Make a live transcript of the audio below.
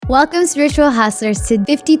Welcome, spiritual hustlers, to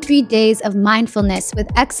 53 Days of Mindfulness with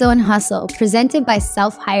Exo and Hustle, presented by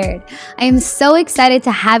Self Hired. I am so excited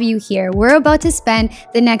to have you here. We're about to spend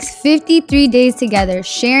the next 53 days together,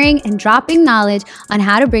 sharing and dropping knowledge on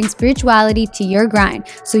how to bring spirituality to your grind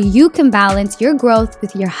so you can balance your growth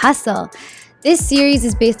with your hustle. This series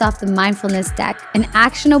is based off the Mindfulness Deck, an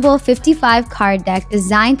actionable 55 card deck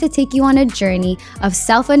designed to take you on a journey of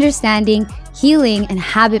self-understanding, healing, and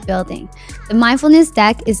habit building. The Mindfulness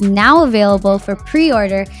Deck is now available for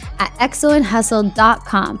pre-order at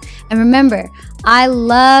exoandhustle.com. And remember, I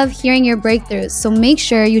love hearing your breakthroughs, so make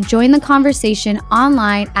sure you join the conversation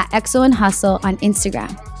online at Exo and Hustle on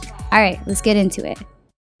Instagram. All right, let's get into it.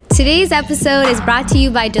 Today's episode is brought to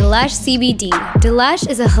you by Delush CBD. Delush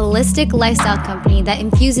is a holistic lifestyle company that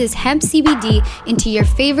infuses hemp CBD into your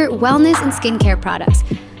favorite wellness and skincare products.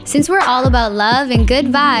 Since we're all about love and good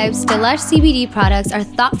vibes, Delush CBD products are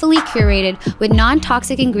thoughtfully curated with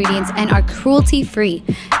non-toxic ingredients and are cruelty-free.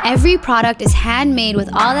 Every product is handmade with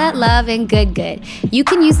all that love and good. You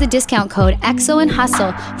can use the discount code EXO and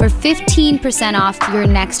Hustle for 15% off your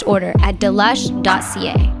next order at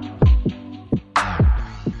delush.ca.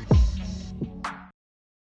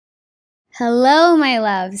 Hello, my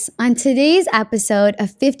loves. On today's episode of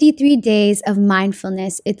 53 Days of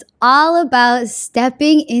Mindfulness, it's all about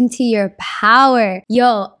stepping into your power.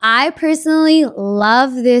 Yo, I personally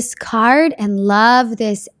love this card and love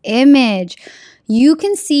this image. You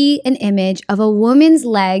can see an image of a woman's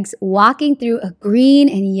legs walking through a green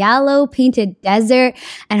and yellow painted desert,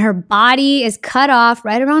 and her body is cut off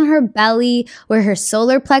right around her belly where her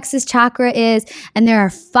solar plexus chakra is, and there are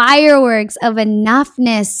fireworks of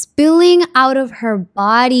enoughness spilling out of her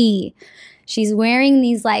body. She's wearing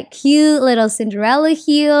these cute little Cinderella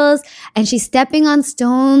heels, and she's stepping on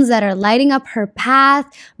stones that are lighting up her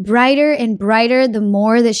path brighter and brighter the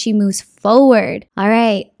more that she moves forward. All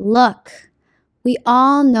right, look. We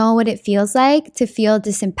all know what it feels like to feel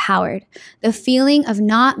disempowered. The feeling of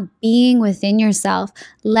not being within yourself,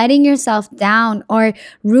 letting yourself down, or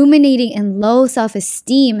ruminating in low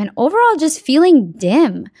self-esteem, and overall just feeling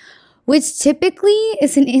dim, which typically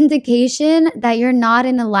is an indication that you're not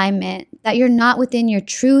in alignment, that you're not within your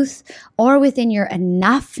truth or within your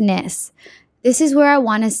enoughness. This is where I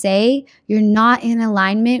want to say you're not in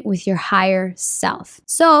alignment with your higher self.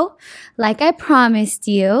 So, like I promised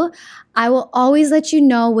you, I will always let you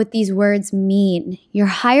know what these words mean. Your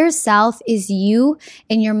higher self is you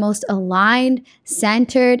in your most aligned,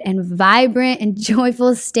 centered, and vibrant and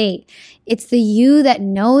joyful state. It's the you that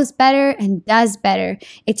knows better and does better.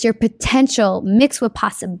 It's your potential mixed with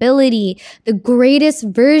possibility, the greatest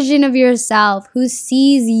version of yourself who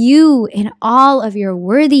sees you in all of your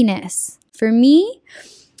worthiness. For me,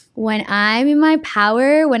 when I'm in my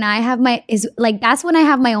power, that's when I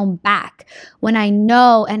have my own back. When I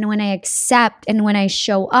know and when I accept and when I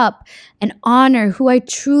show up and honor who I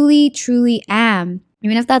truly, truly am.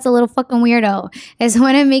 Even if that's a little fucking weirdo, is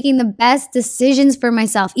when I'm making the best decisions for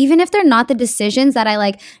myself, even if they're not the decisions that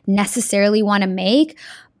I necessarily want to make,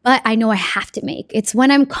 but I know I have to make. It's when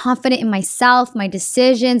I'm confident in myself, my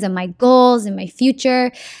decisions, and my goals, and my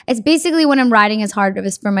future. It's basically when I'm riding as hard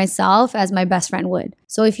for myself as my best friend would.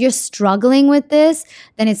 So if you're struggling with this,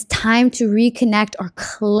 then it's time to reconnect or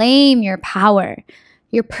claim your power.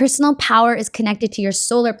 Your personal power is connected to your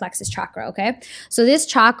solar plexus chakra, okay? So this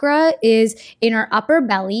chakra is in our upper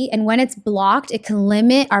belly, and when it's blocked, it can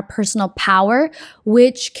limit our personal power,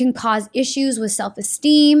 which can cause issues with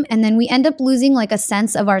self-esteem, and then we end up losing a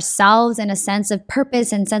sense of ourselves and a sense of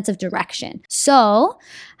purpose and sense of direction. So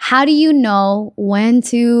how do you know when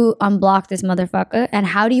to unblock this motherfucker, and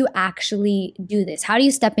how do you actually do this? How do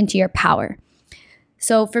you step into your power?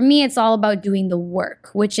 So for me, it's all about doing the work,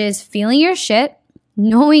 which is feeling your shit,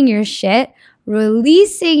 knowing your shit,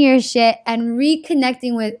 releasing your shit, and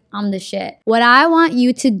reconnecting with the shit. What I want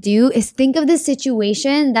you to do is think of the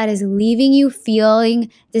situation that is leaving you feeling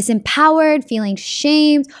disempowered, feeling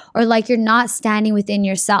shamed, or like you're not standing within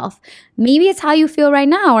yourself. Maybe it's how you feel right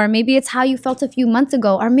now, or maybe it's how you felt a few months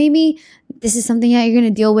ago, or maybe this is something that you're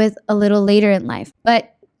going to deal with a little later in life.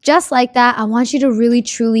 But just like that, I want you to really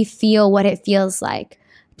truly feel what it feels like.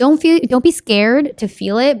 Don't be scared to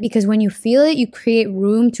feel it, because when you feel it, you create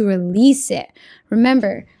room to release it.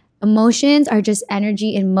 Remember, emotions are just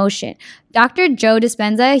energy in motion. Dr. Joe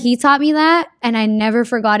Dispenza, he taught me that, and I never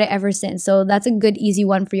forgot it ever since. So that's a good, easy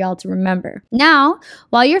one for y'all to remember. Now,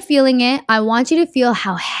 while you're feeling it, I want you to feel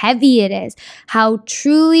how heavy it is, how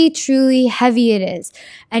truly, truly heavy it is,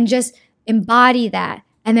 and just embody that.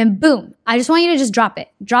 And then boom, I just want you to just drop it.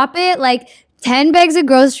 Drop it 10 bags of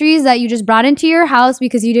groceries that you just brought into your house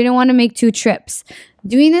because you didn't want to make 2 trips.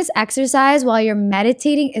 Doing this exercise while you're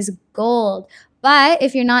meditating is gold. But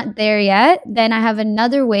if you're not there yet, then I have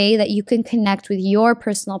another way that you can connect with your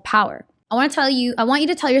personal power. I want you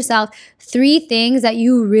to tell yourself 3 things that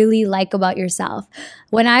you really like about yourself.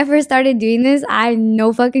 When I first started doing this, I had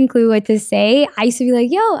no fucking clue what to say. I used to be like,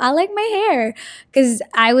 yo, I like my hair. Because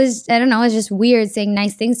it's just weird saying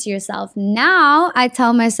nice things to yourself. Now I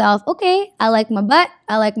tell myself, okay, I like my butt,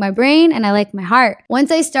 I like my brain, and I like my heart.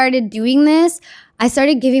 Once I started doing this, I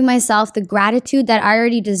started giving myself the gratitude that I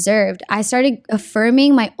already deserved. I started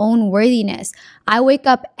affirming my own worthiness. I wake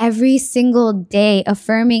up every single day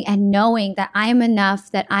affirming and knowing that I am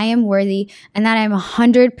enough, that I am worthy, and that I'm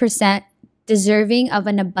 100% deserving of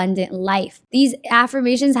an abundant life. These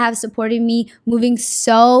affirmations have supported me moving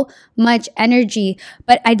so much energy,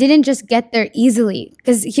 but I didn't just get there easily.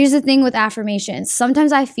 Because here's the thing with affirmations.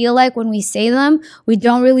 Sometimes I feel like when we say them, we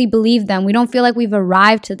don't really believe them. We don't feel like we've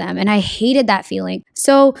arrived to them. And I hated that feeling.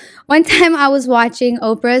 So one time I was watching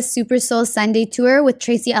Oprah's Super Soul Sunday tour with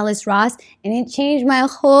Tracee Ellis Ross, and it changed my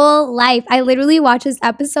whole life. I literally watched this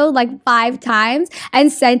episode like 5 times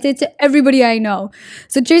and sent it to everybody I know.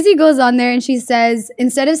 So Tracee goes on there and she says,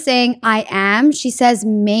 instead of saying I am, she says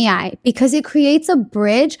may I, because it creates a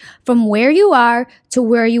bridge from where you are to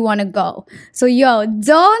where you want to go. So yo,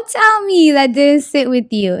 don't tell me that didn't sit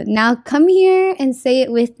with you. Now come here and say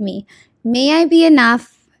it with me. May I be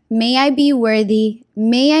enough. May I be worthy.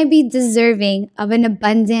 May I be deserving of an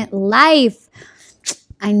abundant life.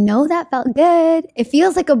 I know that felt good. It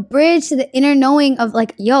feels like a bridge to the inner knowing of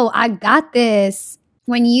like, yo, I got this.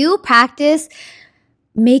 When you practice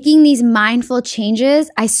making these mindful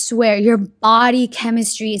changes, I swear your body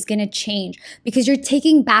chemistry is going to change because you're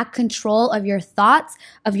taking back control of your thoughts,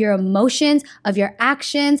 of your emotions, of your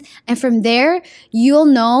actions. And from there, you'll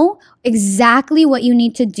know exactly what you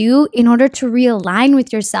need to do in order to realign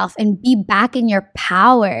with yourself and be back in your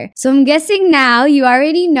power. So I'm guessing now you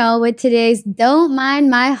already know what today's Don't Mind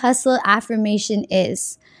My Hustle affirmation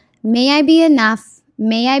is. May I be enough,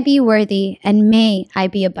 may I be worthy, and may I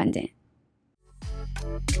be abundant.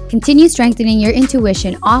 Continue strengthening your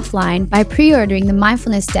intuition offline by pre-ordering the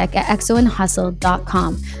mindfulness deck at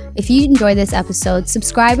xoandhustle.com. If you enjoyed this episode,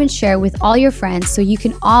 subscribe and share with all your friends so you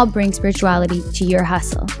can all bring spirituality to your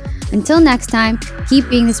hustle. Until next time, keep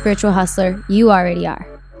being the spiritual hustler you already are.